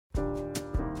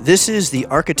This is the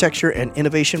Architecture and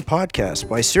Innovation Podcast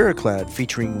by Ceraclad,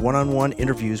 featuring one-on-one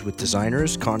interviews with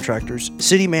designers, contractors,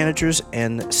 city managers,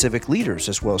 and civic leaders,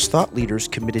 as well as thought leaders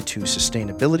committed to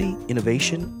sustainability,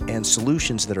 innovation, and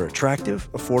solutions that are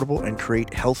attractive, affordable, and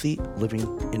create healthy living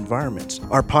environments.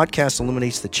 Our podcast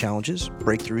illuminates the challenges,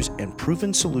 breakthroughs, and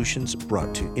proven solutions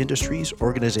brought to industries,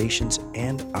 organizations,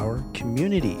 and our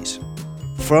communities.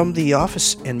 From the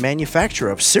office and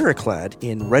manufacturer of Ceraclad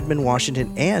in Redmond,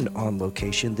 Washington, and on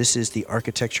location, this is the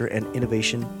Architecture and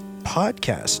Innovation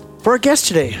Podcast. For our guest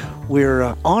today,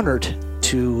 we're honored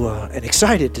to and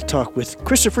excited to talk with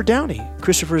Christopher Downey.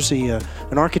 Christopher is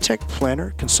an architect,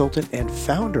 planner, consultant, and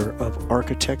founder of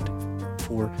Architect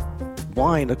for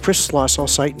Blind. Chris lost all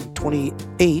sight in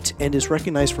 2008 and is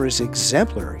recognized for his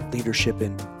exemplary leadership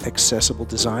in accessible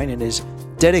design and his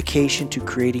dedication to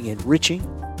creating enriching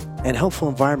and helpful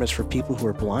environments for people who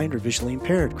are blind or visually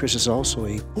impaired. Chris is also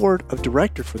a board of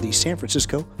director for the San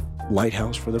Francisco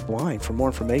Lighthouse for the Blind. For more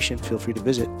information, feel free to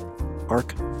visit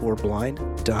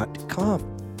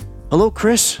arc4blind.com. Hello,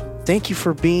 Chris. Thank you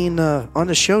for being on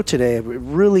the show today.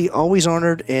 Really always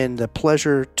honored and a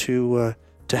pleasure to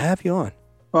have you on.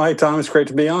 Well, hi, Tom. It's great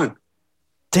to be on.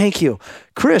 Thank you.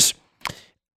 Chris,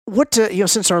 what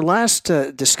since our last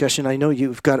discussion, I know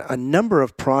you've got a number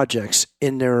of projects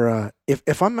in there.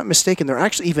 If I'm not mistaken, they're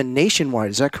actually even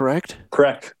nationwide. Is that correct?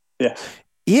 Correct. Yes.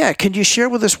 Yeah. Can you share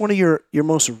with us one of your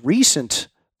most recent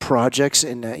projects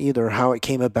and either how it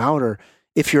came about, or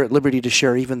if you're at liberty to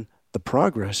share even the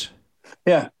progress?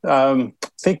 Yeah. I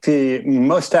think the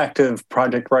most active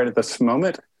project right at this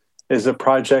moment is a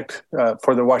project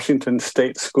for the Washington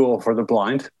State School for the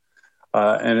Blind.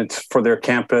 And it's for their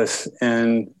campus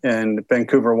in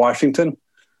Vancouver, Washington.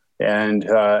 And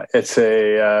it's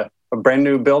a brand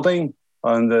new building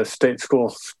on the state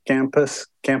school campus.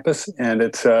 And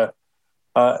it's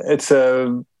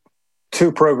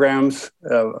two programs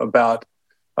about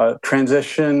a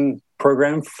transition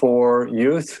program for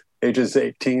youth, ages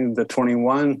 18 to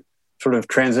 21, sort of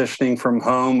transitioning from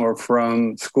home or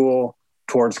from school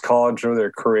towards college or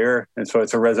their career. And so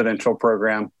it's a residential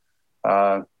program.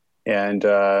 And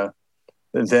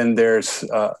then there's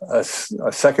a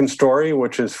second story,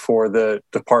 which is for the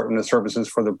Department of Services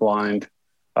for the Blind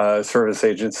service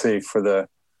agency for the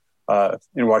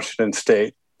in Washington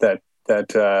State that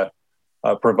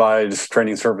provides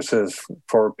training services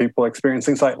for people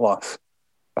experiencing sight loss.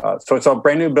 So it's a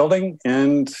brand new building,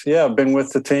 and yeah, I've been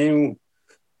with the team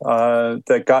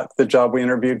that got the job. We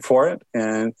interviewed for it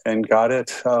and got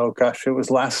it. Oh gosh, it was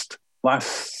last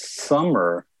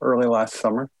summer, early last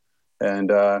summer.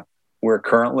 And we're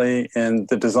currently in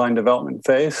the design development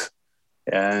phase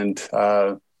and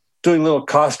doing a little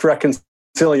cost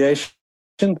reconciliation.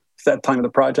 It's that time of the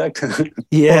project.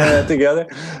 Yeah. Pulling that together.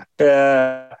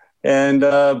 But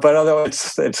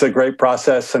otherwise, it's a great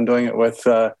process. I'm doing it with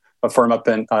a firm up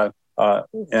in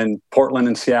Portland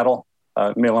and Seattle,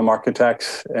 Milam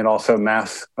Architects, and also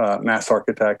Mass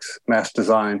Architects, Mass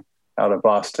Design out of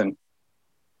Boston.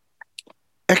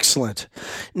 Excellent.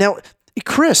 Now,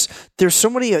 Chris, there's so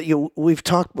many. We've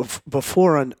talked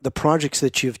before on the projects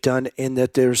that you've done, and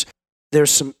that there's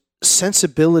some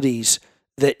sensibilities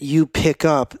that you pick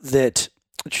up that,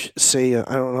 say, I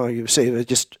don't know, you say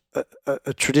just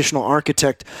a traditional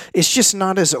architect is just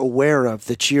not as aware of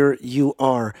that you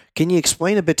are. Can you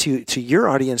explain a bit to your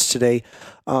audience today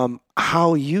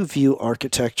how you view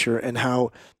architecture and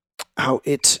how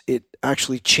it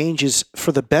actually changes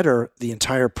for the better the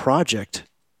entire project?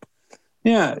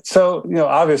 Yeah. So,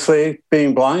 obviously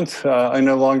being blind, I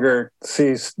no longer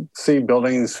see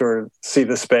buildings or see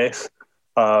the space.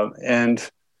 I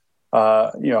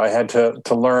had to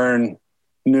learn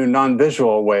new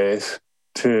non-visual ways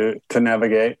to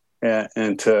navigate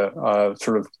and to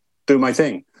sort of do my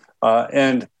thing.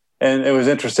 And it was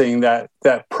interesting that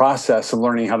process of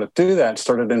learning how to do that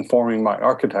started informing my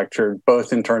architecture,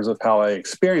 both in terms of how I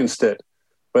experienced it,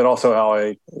 but also how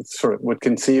I sort of would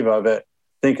conceive of it,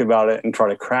 think about it, and try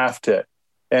to craft it.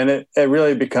 And it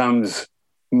really becomes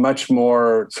much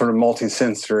more sort of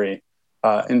multi-sensory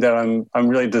in that I'm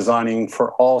really designing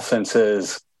for all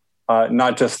senses,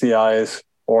 not just the eyes,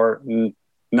 or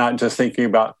not just thinking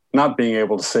about not being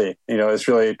able to see. It's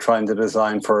really trying to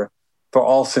design for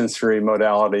all sensory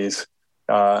modalities,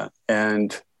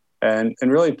 and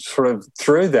really sort of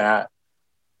through that,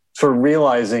 sort of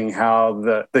realizing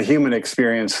how the human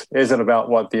experience isn't about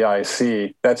what the eye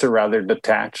see. That's a rather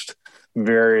detached,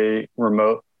 very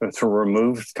remote, sort of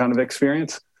removed kind of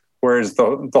experience. Whereas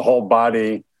the whole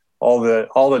body, all the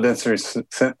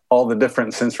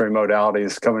different sensory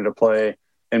modalities come into play,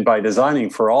 and by designing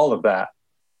for all of that,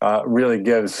 really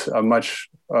gives a much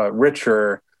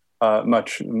richer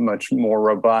much more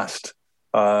robust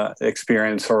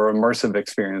experience or immersive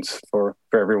experience for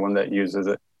everyone that uses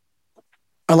it.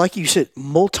 I like you said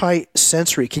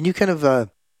multi-sensory. Can you kind of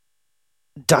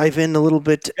dive in a little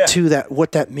bit to that,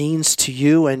 what that means to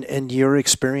you and your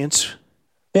experience?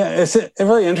 Yeah, it's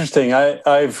really interesting.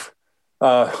 I've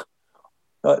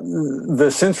the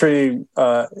sensory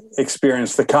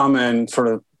experience, the common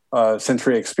sort of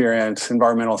sensory experience,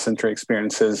 environmental sensory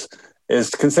experiences, is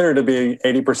considered to be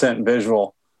 80%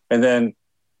 visual, and then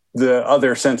the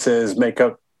other senses make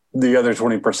up the other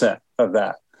 20% of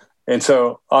that. And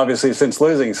so obviously, since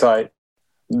losing sight,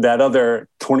 that other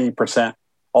 20%,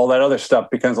 all that other stuff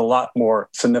becomes a lot more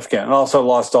significant. And also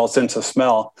lost all sense of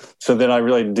smell. So then I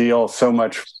really deal so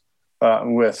much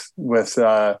with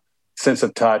sense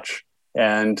of touch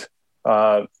and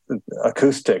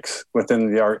acoustics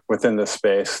within the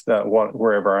space,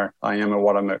 wherever I am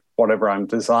and whatever I'm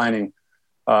designing,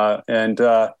 but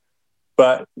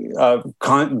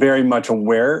very much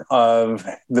aware of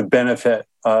the benefit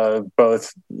of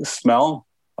both smell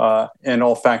and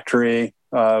olfactory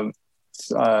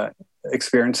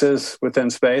experiences within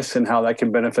space and how that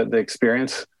can benefit the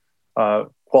experience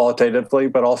qualitatively,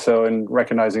 but also in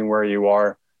recognizing where you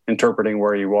are, interpreting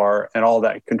where you are, and all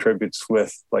that contributes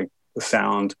with like the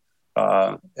sound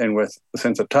and with the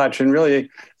sense of touch, and really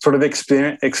sort of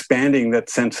expanding that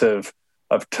sense of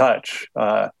touch.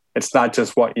 It's not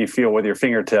just what you feel with your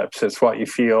fingertips; it's what you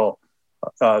feel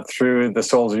through the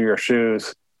soles of your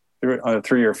shoes,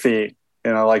 through your feet.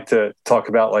 And I like to talk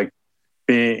about like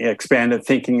being expanded,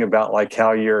 thinking about like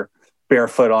how you're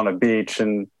barefoot on a beach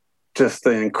and just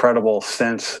the incredible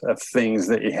sense of things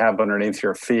that you have underneath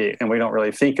your feet. And we don't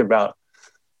really think about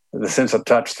the sense of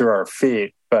touch through our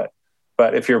feet, but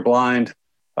if you're blind,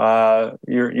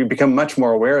 you become much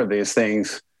more aware of these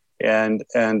things. And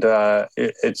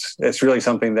it's really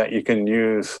something that you can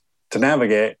use to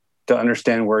navigate, to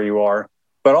understand where you are.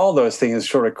 But all those things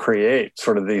sort of create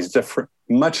sort of these different,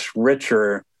 much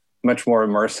richer, much more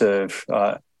immersive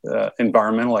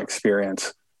environmental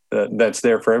experience that's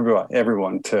there for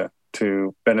everyone to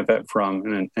benefit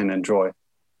from and enjoy.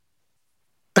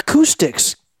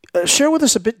 Acoustics. Share with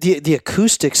us a bit the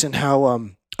acoustics and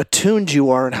how attuned you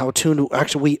are and how attuned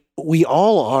actually we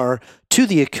all are to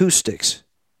the acoustics.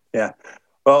 Yeah.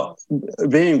 Well,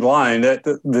 being blind,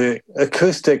 the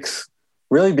acoustics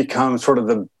really become sort of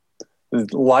the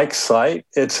like sight.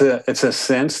 It's a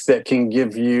sense that can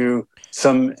give you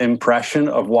some impression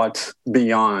of what's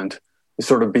beyond,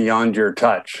 sort of beyond your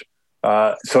touch.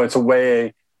 So it's a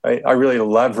way I really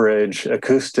leverage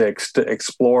acoustics to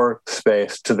explore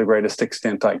space to the greatest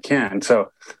extent I can.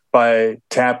 So by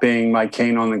tapping my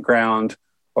cane on the ground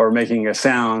or making a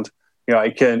sound,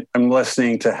 I'm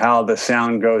listening to how the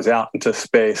sound goes out into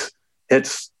space,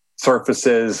 hits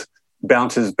surfaces,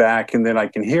 bounces back, and then I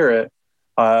can hear it.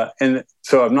 And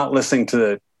so I'm not listening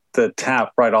to the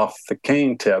tap right off the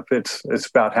cane tip. It's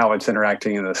about how it's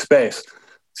interacting in the space.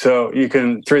 So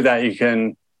through that you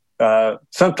can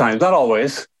sometimes, not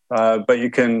always, but you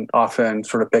can often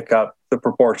sort of pick up the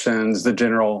proportions, the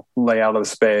general layout of the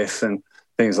space, and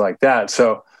things like that.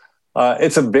 So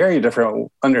it's a very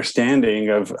different understanding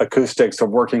of acoustics, of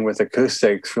working with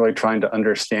acoustics, really trying to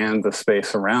understand the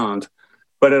space around.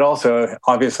 But it also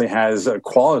obviously has a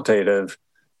qualitative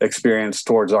experience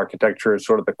towards architecture,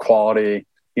 sort of the quality,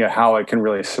 how it can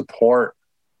really support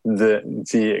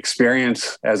the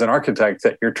experience as an architect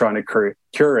that you're trying to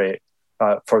curate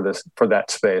for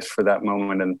that space, for that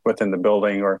moment, and within the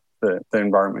building or the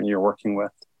environment you're working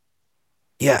with.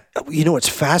 Yeah, what's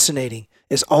fascinating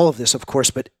is all of this, of course,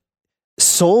 but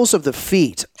soles of the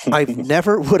feet, I've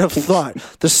never would have thought.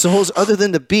 The soles, other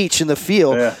than the beach and the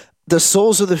field, the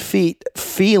soles of the feet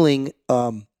feeling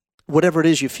whatever it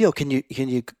is you feel. Can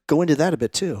you go into that a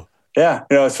bit too? Yeah,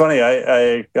 it's funny.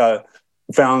 I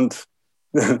found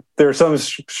there were some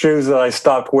shoes that I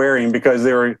stopped wearing because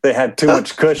they had too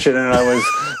much cushion, and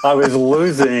I was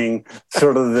losing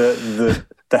sort of the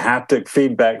haptic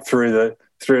feedback through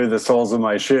the soles of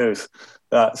my shoes.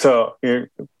 So you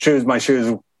choose my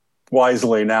shoes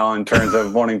wisely now in terms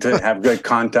of wanting to have good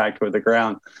contact with the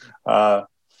ground. But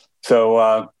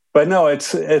no,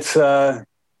 it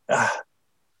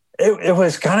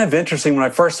was kind of interesting when I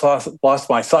first lost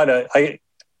my sight.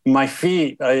 My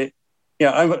feet.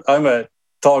 I'm a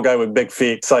tall guy with big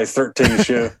feet, size 13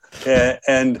 shoe,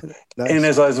 and nice. And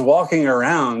as I was walking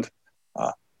around,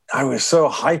 I was so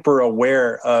hyper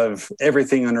aware of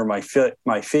everything under my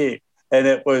feet, and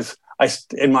it was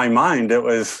in my mind. It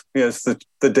was it's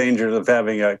the dangers of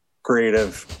having a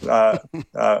creative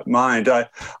mind. I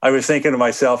was thinking to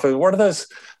myself, what are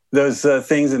those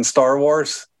things in Star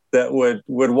Wars that would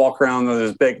walk around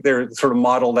those big. They're sort of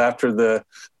modeled after the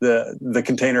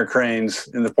container cranes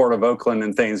in the Port of Oakland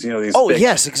and things. These. Oh, big,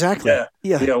 yes, exactly.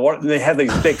 Yeah. They had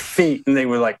these big feet, and they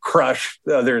would like crush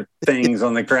other things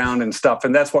on the ground and stuff.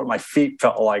 And that's what my feet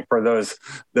felt like for those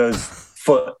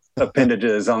foot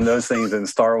appendages on those things in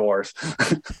Star Wars.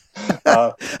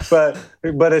 But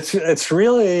it's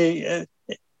really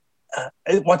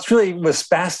what's really was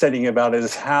fascinating about it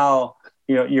is how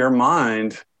your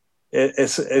mind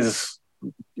is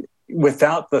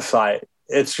without the sight.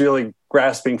 It's really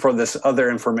grasping for this other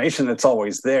information that's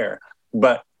always there.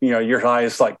 But your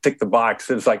eyes like tick the box.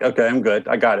 It's like, okay, I'm good,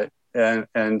 I got it.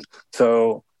 And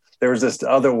so there was this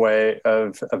other way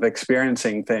of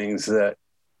experiencing things that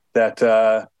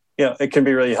it can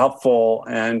be really helpful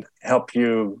and help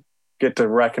you get to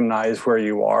recognize where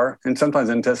you are, and sometimes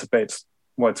anticipates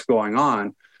what's going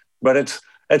on. But it's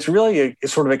really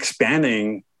sort of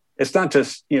expanding. It's not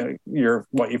just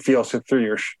what you feel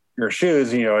through your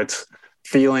shoes. It's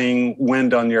feeling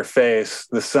wind on your face,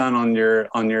 the sun on your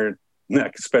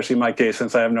neck. Especially in my case,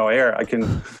 since I have no hair, I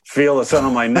can feel the sun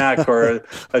on my neck or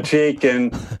a cheek,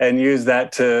 and use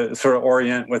that to sort of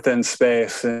orient within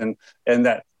space, and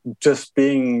that just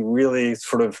being really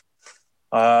sort of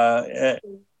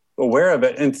aware of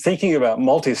it and thinking about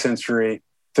multisensory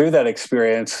through that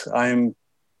experience.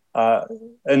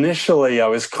 Initially I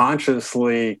was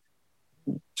consciously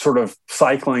sort of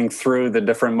cycling through the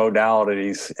different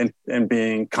modalities and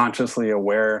being consciously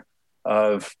aware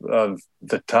of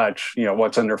the touch,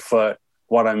 what's underfoot,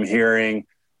 what I'm hearing,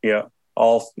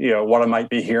 what I might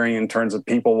be hearing in terms of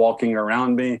people walking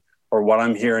around me, or what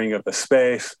I'm hearing of the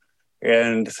space.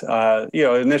 And,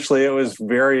 initially it was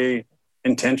very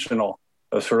intentional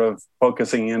of sort of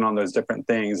focusing in on those different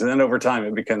things. And then over time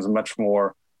it becomes much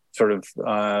more sort of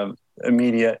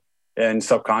immediate and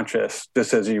subconscious,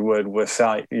 just as you would with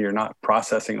sight. You're not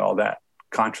processing all that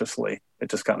consciously. It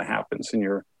just kind of happens and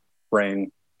your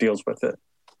brain deals with it.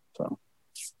 So,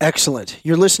 excellent.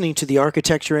 You're listening to the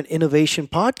Architecture and Innovation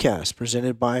Podcast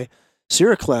presented by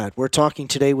Ceraclad. We're talking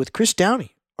today with Chris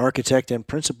Downey, architect and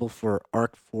principal for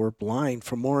Arc for Blind.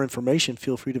 For more information,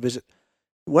 feel free to visit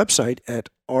the website at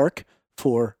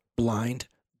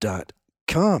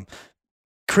arcforblind.com.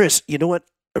 Chris, you know what?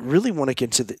 I really want to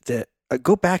get into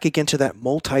go back again to that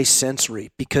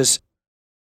multisensory, because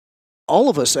all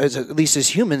of us, at least as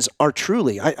humans, are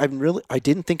truly, I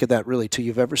didn't think of that really till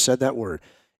you've ever said that word,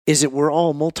 is that we're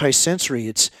all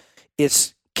multisensory.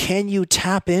 It's can you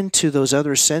tap into those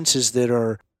other senses that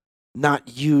are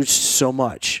not used so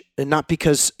much? And not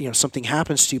because something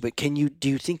happens to you, but do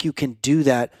you think you can do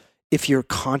that if you're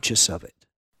conscious of it?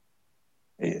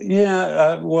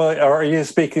 Yeah. Well, are you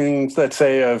speaking, let's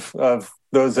say, of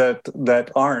those that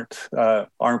aren't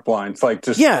blind? It's like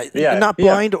just not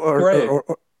blind, right.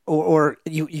 or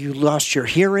you lost your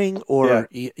hearing, or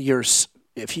your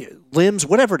limbs,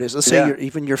 whatever it is. Let's say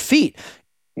even your feet.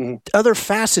 Mm-hmm. Other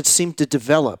facets seem to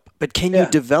develop, but can you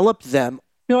develop them?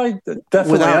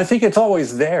 Definitely. I think it's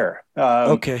always there.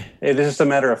 Okay. It is just a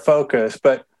matter of focus,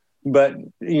 but there's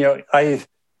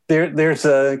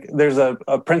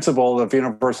a principle of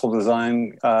universal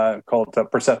design called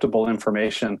perceptible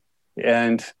information,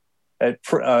 and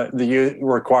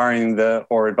requiring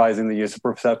or advising the use of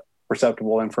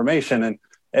perceptible information,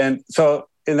 and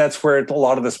that's where a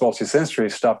lot of this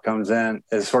multisensory stuff comes in,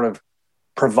 is sort of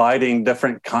providing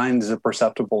different kinds of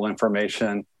perceptible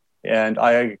information. And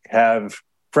I have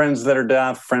friends that are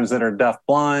deaf, friends that are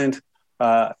deaf-blind,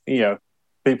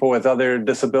 people with other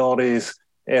disabilities,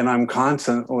 and I'm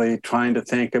constantly trying to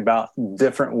think about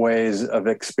different ways of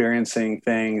experiencing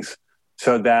things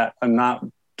so that I'm not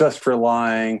just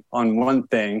relying on one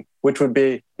thing, which would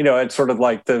be, it's sort of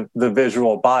like the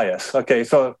visual bias. Okay,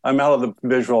 so I'm out of the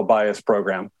visual bias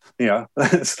program.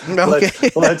 Let's try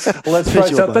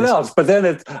something else. But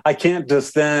then I can't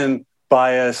just then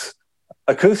bias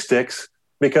acoustics,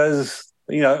 because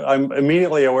I'm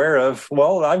immediately aware of,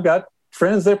 well, I've got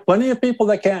friends, there are plenty of people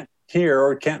that can't hear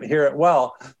or can't hear it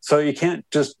well. So you can't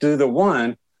just do the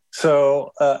one.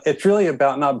 So it's really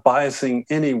about not biasing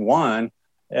any one,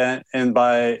 and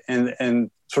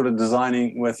sort of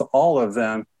designing with all of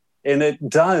them. And it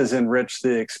does enrich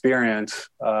the experience.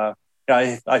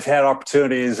 I've had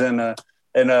opportunities in an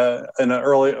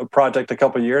early project a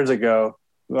couple of years ago,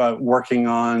 working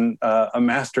on a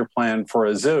master plan for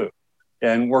a zoo,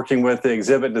 and working with the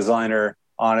exhibit designer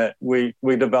on it. We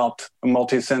developed a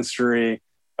multisensory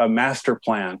master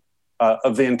plan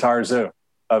of the entire zoo,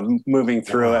 of moving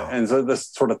through it, and so this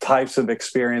sort of types of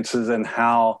experiences, and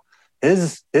how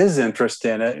his interest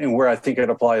in it, and where I think it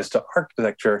applies to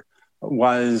architecture,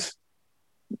 was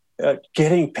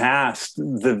getting past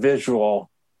the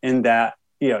visual in that,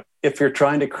 if you're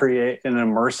trying to create an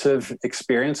immersive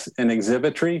experience in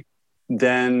exhibitry,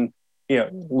 then,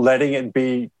 letting it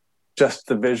be just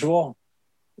the visual,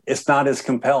 it's not as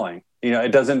compelling.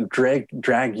 It doesn't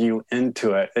drag you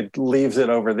into it. It leaves it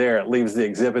over there. It leaves the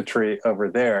exhibitry over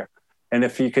there. And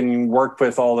if you can work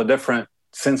with all the different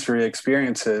sensory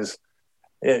experiences,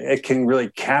 it can really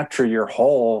capture your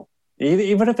whole,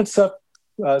 even if it's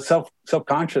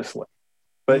subconsciously,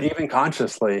 but even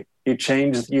consciously, you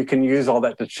can use all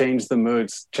that to change the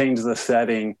moods, change the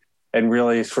setting, and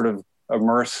really sort of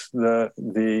immerse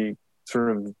the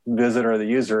sort of visitor, the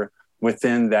user,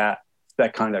 within that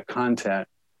kind of content.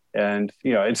 And,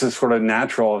 it's just sort of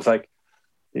natural. It's like,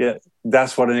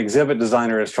 that's what an exhibit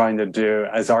designer is trying to do.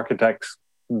 As architects,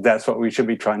 that's what we should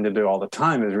be trying to do all the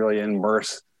time, is really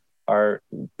immerse the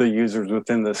users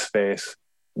within the space,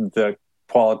 the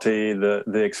quality,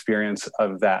 the experience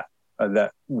of that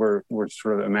we're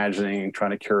sort of imagining and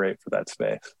trying to curate for that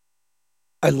space.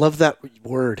 I love that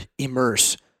word,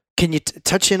 immerse. Can you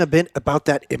touch in a bit about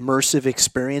that immersive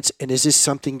experience? And is this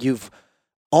something you've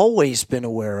always been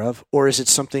aware of, or is it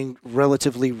something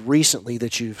relatively recently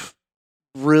that you've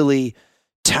really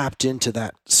tapped into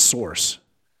that source?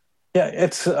 Yeah,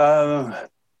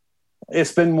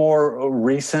 it's been more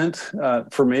recent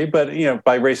for me, but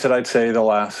by recent, I'd say the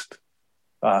last,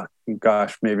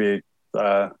 maybe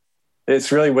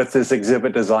it's really with this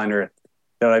exhibit designer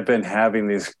that I've been having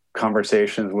these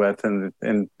conversations with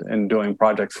and doing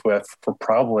projects with for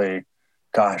probably,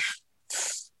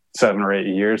 7 or 8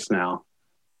 years now.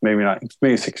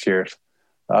 Maybe 6 years.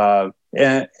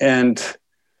 And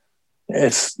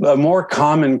it's a more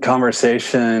common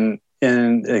conversation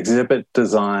in exhibit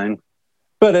design,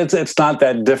 but it's not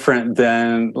that different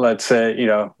than, let's say,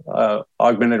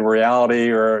 augmented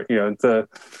reality or, the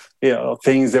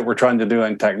things that we're trying to do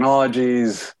in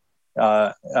technologies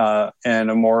and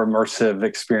a more immersive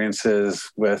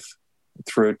experiences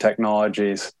through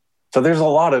technologies. So there's a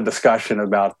lot of discussion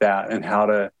about that and how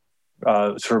to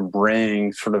sort of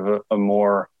bring sort of a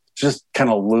more, just kind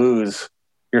of lose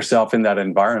yourself in that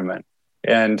environment.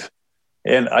 And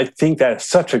I think that's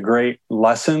such a great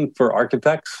lesson for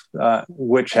architects,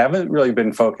 which haven't really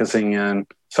been focusing in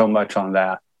so much on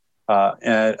that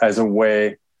as a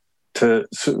way to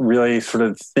really sort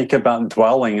of think about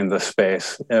dwelling in the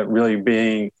space, really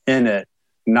being in it,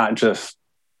 not just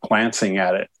glancing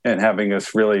at it and having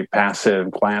this really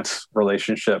passive glance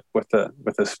relationship with the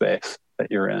space that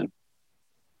you're in.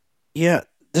 Yeah,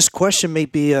 this question may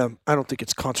be, I don't think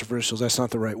it's controversial. That's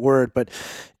not the right word, but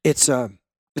it's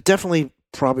definitely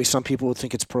probably some people would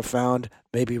think it's profound,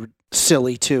 maybe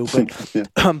silly too. But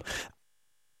Yeah.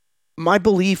 My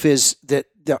belief is that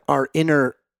our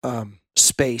inner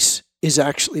space is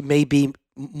actually maybe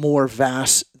more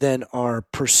vast than our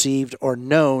perceived or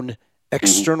known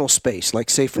external space, like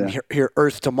say from here,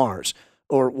 Earth to Mars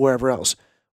or wherever else.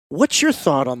 What's your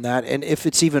thought on that, and if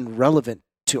it's even relevant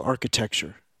to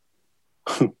architecture?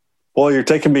 Well, you're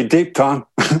taking me deep, Tom.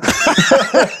 Okay.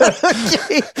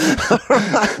 All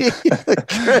right.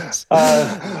 Chris.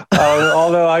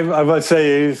 Although I would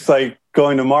say it's like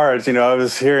going to Mars. I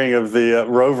was hearing of the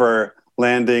rover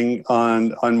landing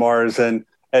on Mars and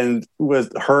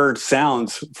heard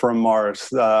sounds from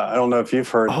Mars. I don't know if you've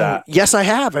heard that. Yes, I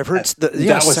have. I've heard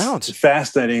that was sounds.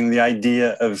 Fascinating. The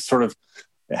idea of sort of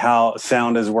how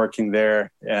sound is working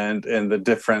there and the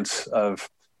difference of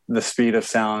the speed of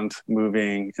sound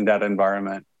moving in that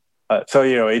environment. So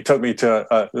it took me to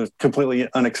a completely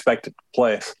unexpected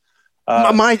place.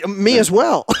 Me as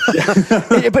well.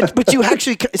 but you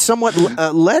actually somewhat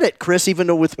led it, Chris, even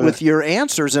though with your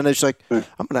answers. And it's like, I'm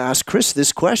going to ask Chris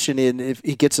this question, and if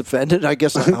he gets offended, I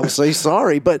guess I'll say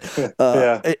sorry. But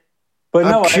but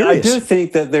no, I do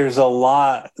think that there's a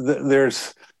lot.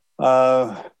 There's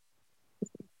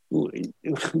we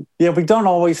don't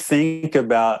always think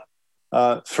about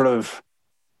sort of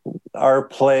our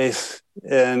place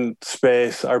in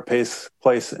space, our place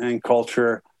in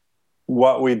culture,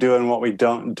 what we do and what we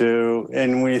don't do.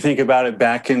 And when you think about it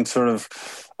back in sort of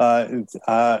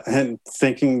and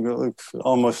thinking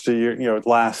almost a year,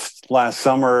 last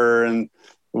summer, and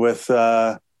with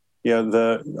the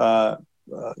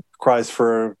cries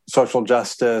for social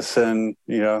justice, and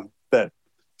that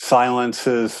silence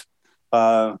is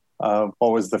what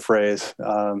was the phrase?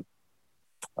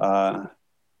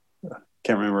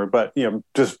 Can't remember, but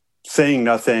just saying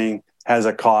nothing has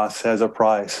a cost, has a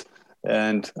price.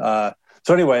 And so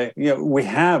anyway, we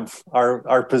have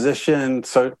our position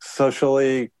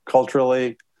socially,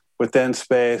 culturally within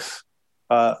space.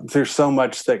 There's so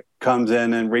much that comes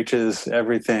in and reaches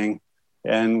everything,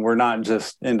 and we're not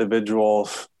just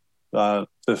individuals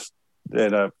just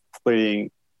in a fleeting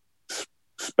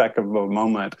speck of a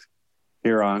moment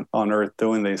here on Earth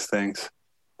doing these things.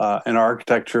 And our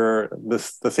architecture, the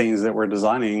things that we're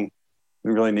designing,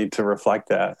 we really need to reflect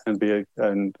that and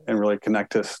really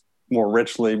connect us more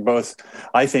richly, both,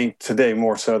 I think today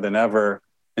more so than ever,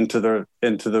 into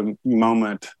the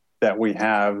moment that we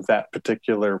have, that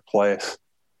particular place,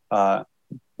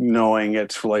 knowing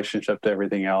its relationship to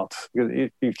everything else. You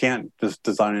can't just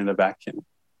design in a vacuum.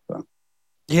 So.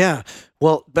 Yeah.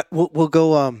 Well, we'll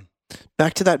go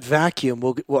back to that vacuum.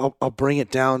 I'll bring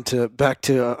it down back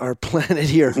to our planet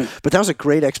here. But that was a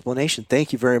great explanation.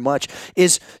 Thank you very much.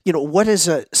 What is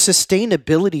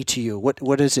sustainability to you?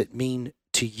 What does it mean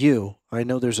to you? I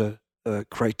know there's a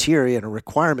criteria and a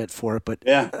requirement for it, but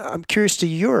yeah. I'm curious to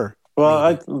your.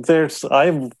 Well,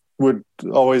 I would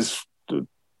always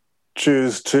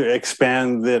choose to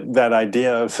expand that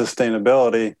idea of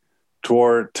sustainability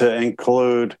to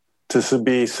include to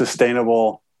be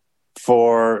sustainable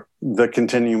for the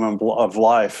continuum of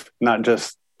life, not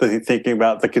just thinking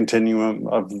about the continuum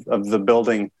of the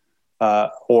building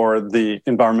or the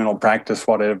environmental practice,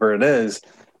 whatever it is,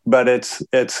 but it's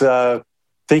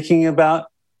thinking about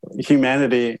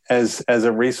humanity as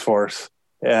a resource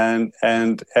and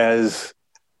as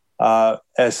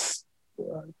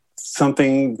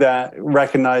something that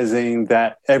recognizing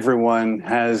that everyone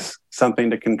has something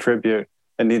to contribute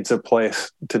and needs a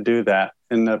place to do that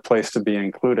and a place to be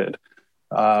included.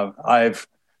 It's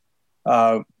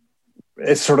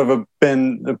sort of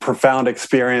been a profound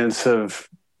experience of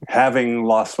having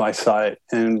lost my sight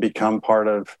and become part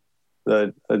of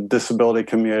the disability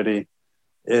community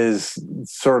is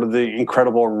sort of the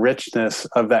incredible richness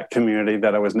of that community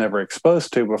that I was never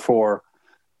exposed to before.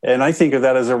 And I think of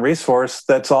that as a resource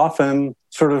that's often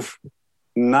sort of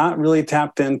not really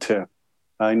tapped into.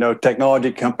 I know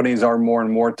technology companies are more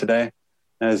and more today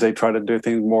as they try to do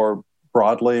things more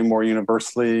broadly, more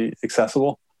universally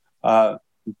accessible. But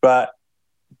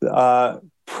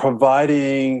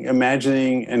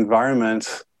imagining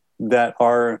environments that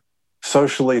are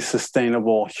socially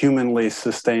sustainable, humanly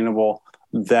sustainable,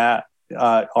 that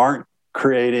aren't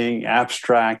creating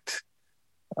abstract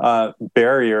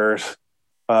barriers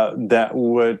that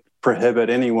would prohibit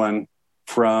anyone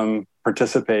from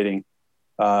participating,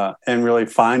 and really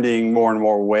finding more and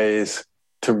more ways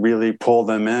to really pull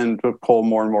them in, to pull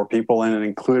more and more people in and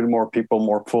include more people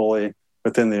more fully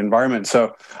within the environment.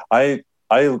 So it's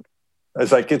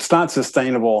like, it's not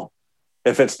sustainable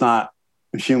if it's not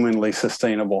humanly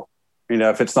sustainable.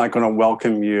 If it's not going to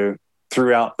welcome you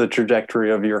throughout the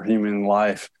trajectory of your human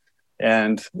life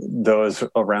and those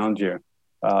around you.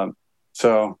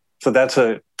 So that's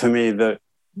to me,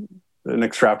 an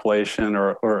extrapolation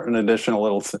or an additional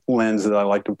little lens that I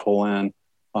like to pull in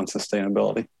on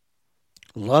sustainability.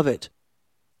 Love it.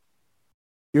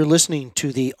 You're listening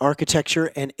to the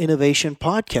Architecture and Innovation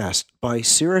Podcast by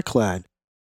Ceraclad.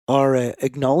 Our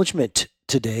acknowledgement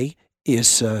today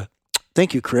is,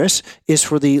 thank you, Chris, is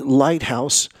for the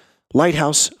Lighthouse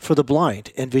for the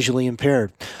Blind and Visually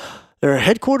Impaired. They're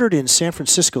headquartered in San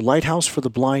Francisco. Lighthouse for the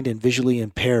Blind and Visually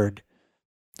Impaired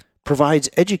provides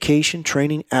education,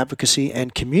 training, advocacy,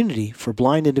 and community for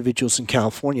blind individuals in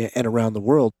California and around the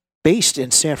world. Based in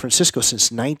San Francisco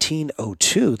since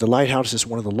 1902, the Lighthouse is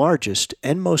one of the largest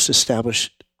and most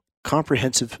established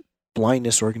comprehensive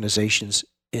blindness organizations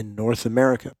in North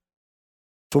America.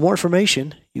 For more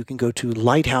information, you can go to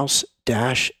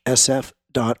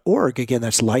lighthouse-sf.org. Again,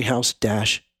 that's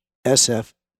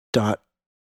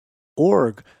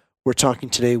lighthouse-sf.org. We're talking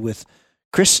today with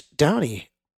Chris Downey,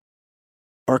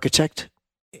 architect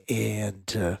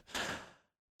and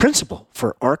principal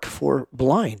for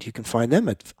Arc4Blind. You can find them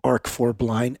at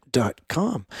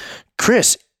arc4blind.com.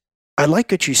 Chris, I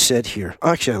like what you said here.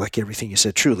 Actually, I like everything you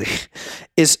said, truly.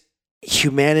 Is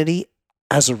humanity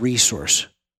as a resource.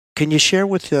 Can you share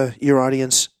with your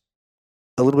audience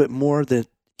a little bit more than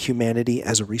humanity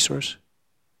as a resource?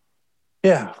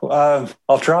 Yeah,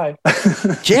 I'll try.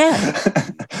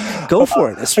 Yeah, go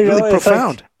for it. It's really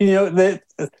profound.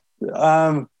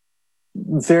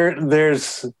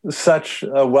 There's such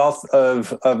a wealth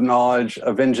of knowledge,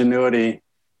 of ingenuity,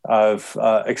 of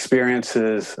experience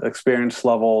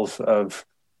levels of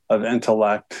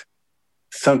intellect.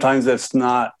 Sometimes it's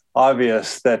not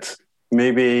obvious, that's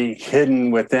maybe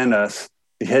hidden within us,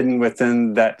 hidden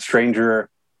within that stranger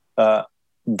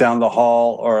down the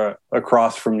hall or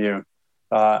across from you.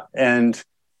 And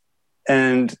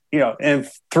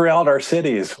throughout our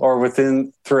cities or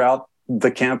throughout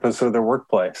the campus or the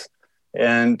workplace.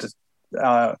 And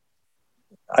I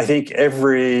think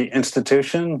every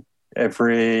institution,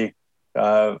 every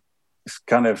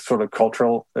kind of sort of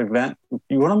cultural event,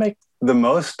 you want to make the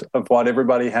most of what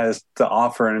everybody has to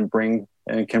offer and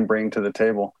can bring to the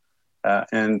table.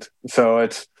 And so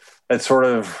it's sort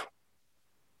of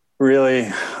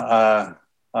really,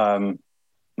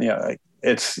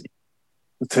 it's,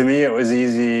 to me, it was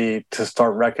easy to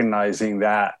start recognizing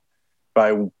that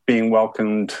by being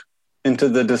welcomed into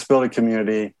the disability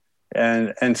community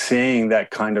and seeing that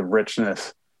kind of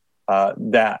richness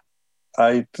that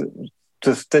I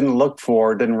just didn't look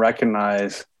for, didn't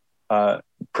recognize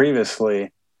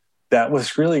previously. That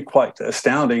was really quite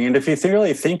astounding. And if you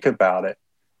really think about it,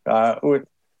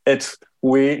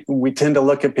 we tend to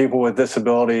look at people with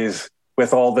disabilities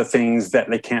with all the things that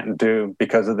they can't do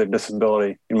because of their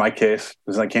disability. In my case,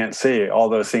 because I can't see, all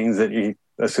those things that you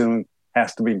assume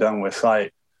has to be done with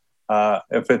sight.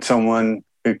 If it's someone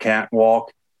who can't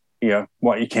walk,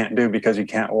 what you can't do because you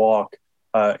can't walk,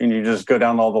 and you just go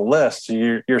down all the lists,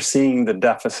 you're seeing the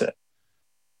deficit.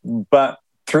 But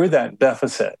through that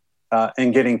deficit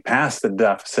and getting past the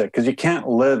deficit, because you can't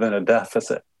live in a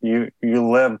deficit, you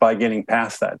live by getting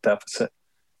past that deficit.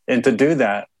 And to do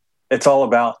that, it's all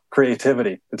about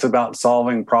creativity. It's about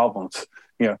solving problems.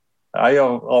 I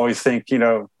always think,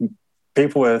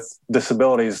 people with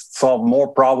disabilities solve more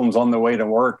problems on the way to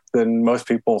work than most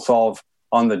people solve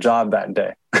on the job that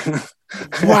day.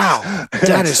 Wow,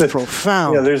 that is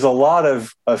profound. There's a lot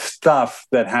of stuff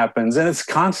that happens, and it's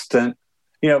constant.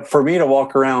 For me to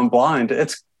walk around blind,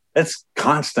 it's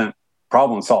constant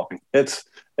problem solving. It's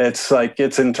like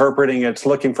it's interpreting, it's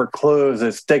looking for clues,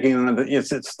 it's digging.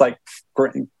 It's like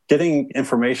getting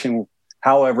information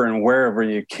however and wherever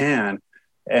you can,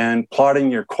 and plotting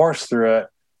your course through it.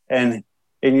 And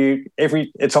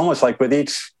it's almost like with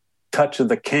each touch of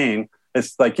the cane,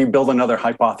 it's like you build another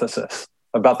hypothesis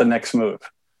about the next move,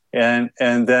 and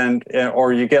then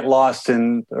or you get lost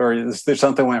or there's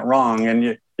something went wrong, and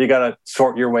you got to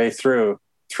sort your way through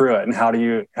it. And how do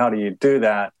you do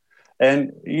that?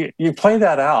 And you play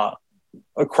that out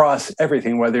across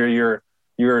everything, whether you're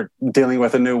dealing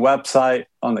with a new website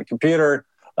on the computer,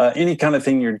 any kind of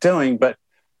thing you're doing. But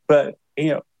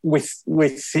we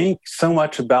think so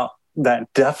much about that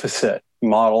deficit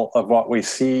model of what we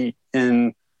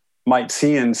might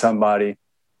see in somebody,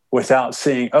 without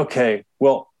seeing, okay,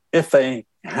 well, if they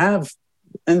have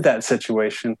in that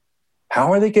situation,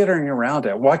 how are they getting around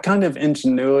it? What kind of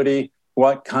ingenuity,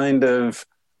 what kind of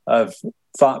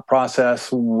thought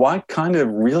process, what kind of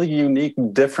really unique,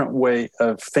 different way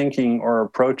of thinking or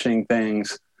approaching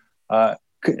things can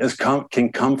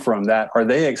come from that? Are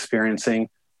they experiencing,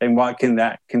 and what can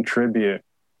that contribute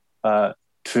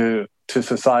to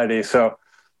society? So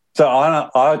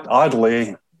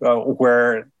oddly,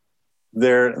 where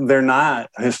they're not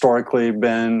historically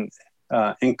been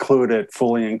fully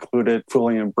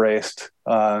embraced,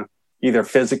 either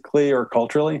physically or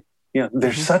culturally.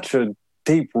 There's such a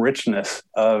deep richness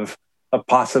of a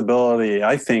possibility,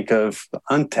 I think, of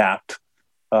untapped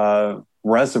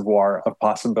reservoir of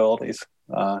possibilities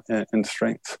and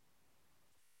strengths.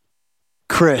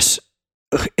 Chris,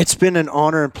 it's been an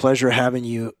honor and pleasure having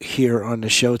you here on the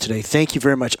show today. Thank you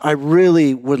very much. I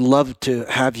really would love to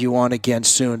have you on again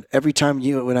soon. Every time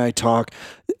you and I talk,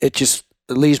 it just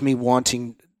leaves me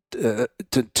wanting to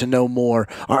know more.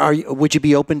 Would you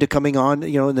be open to coming on,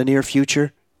 in the near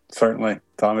future? Certainly,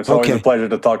 Tom. It's always a pleasure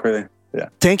to talk with you. Yeah.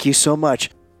 Thank you so much.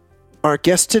 Our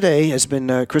guest today has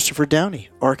been Christopher Downey,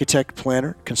 architect,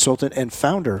 planner, consultant, and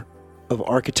founder of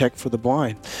Architect for the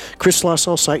Blind. Chris lost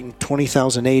all sight in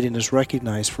 2008 and is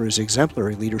recognized for his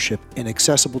exemplary leadership in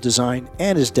accessible design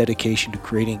and his dedication to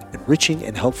creating enriching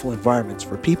and helpful environments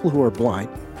for people who are blind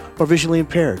or visually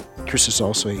impaired. Chris is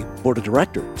also a board of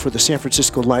director for the San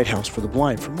Francisco Lighthouse for the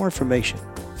Blind. For more information,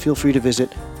 feel free to visit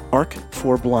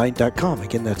arc4blind.com.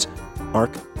 Again, that's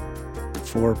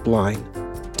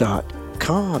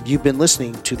arc4blind.com. You've been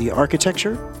listening to the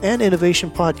Architecture and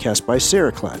Innovation Podcast by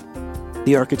Ceraclad.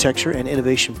 The Architecture and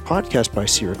Innovation Podcast by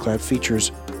Ceraclad features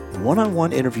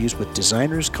one-on-one interviews with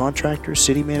designers, contractors,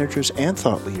 city managers, and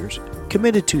thought leaders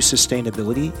committed to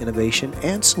sustainability, innovation,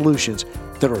 and solutions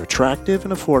that are attractive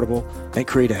and affordable and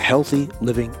create a healthy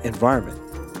living environment.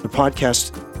 The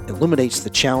podcast illuminates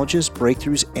the challenges,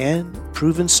 breakthroughs, and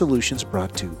proven solutions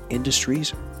brought to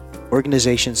industries,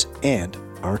 organizations, and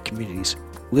our communities.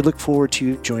 We look forward to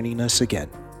you joining us again.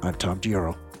 I'm Tom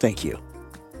Gioro. Thank you.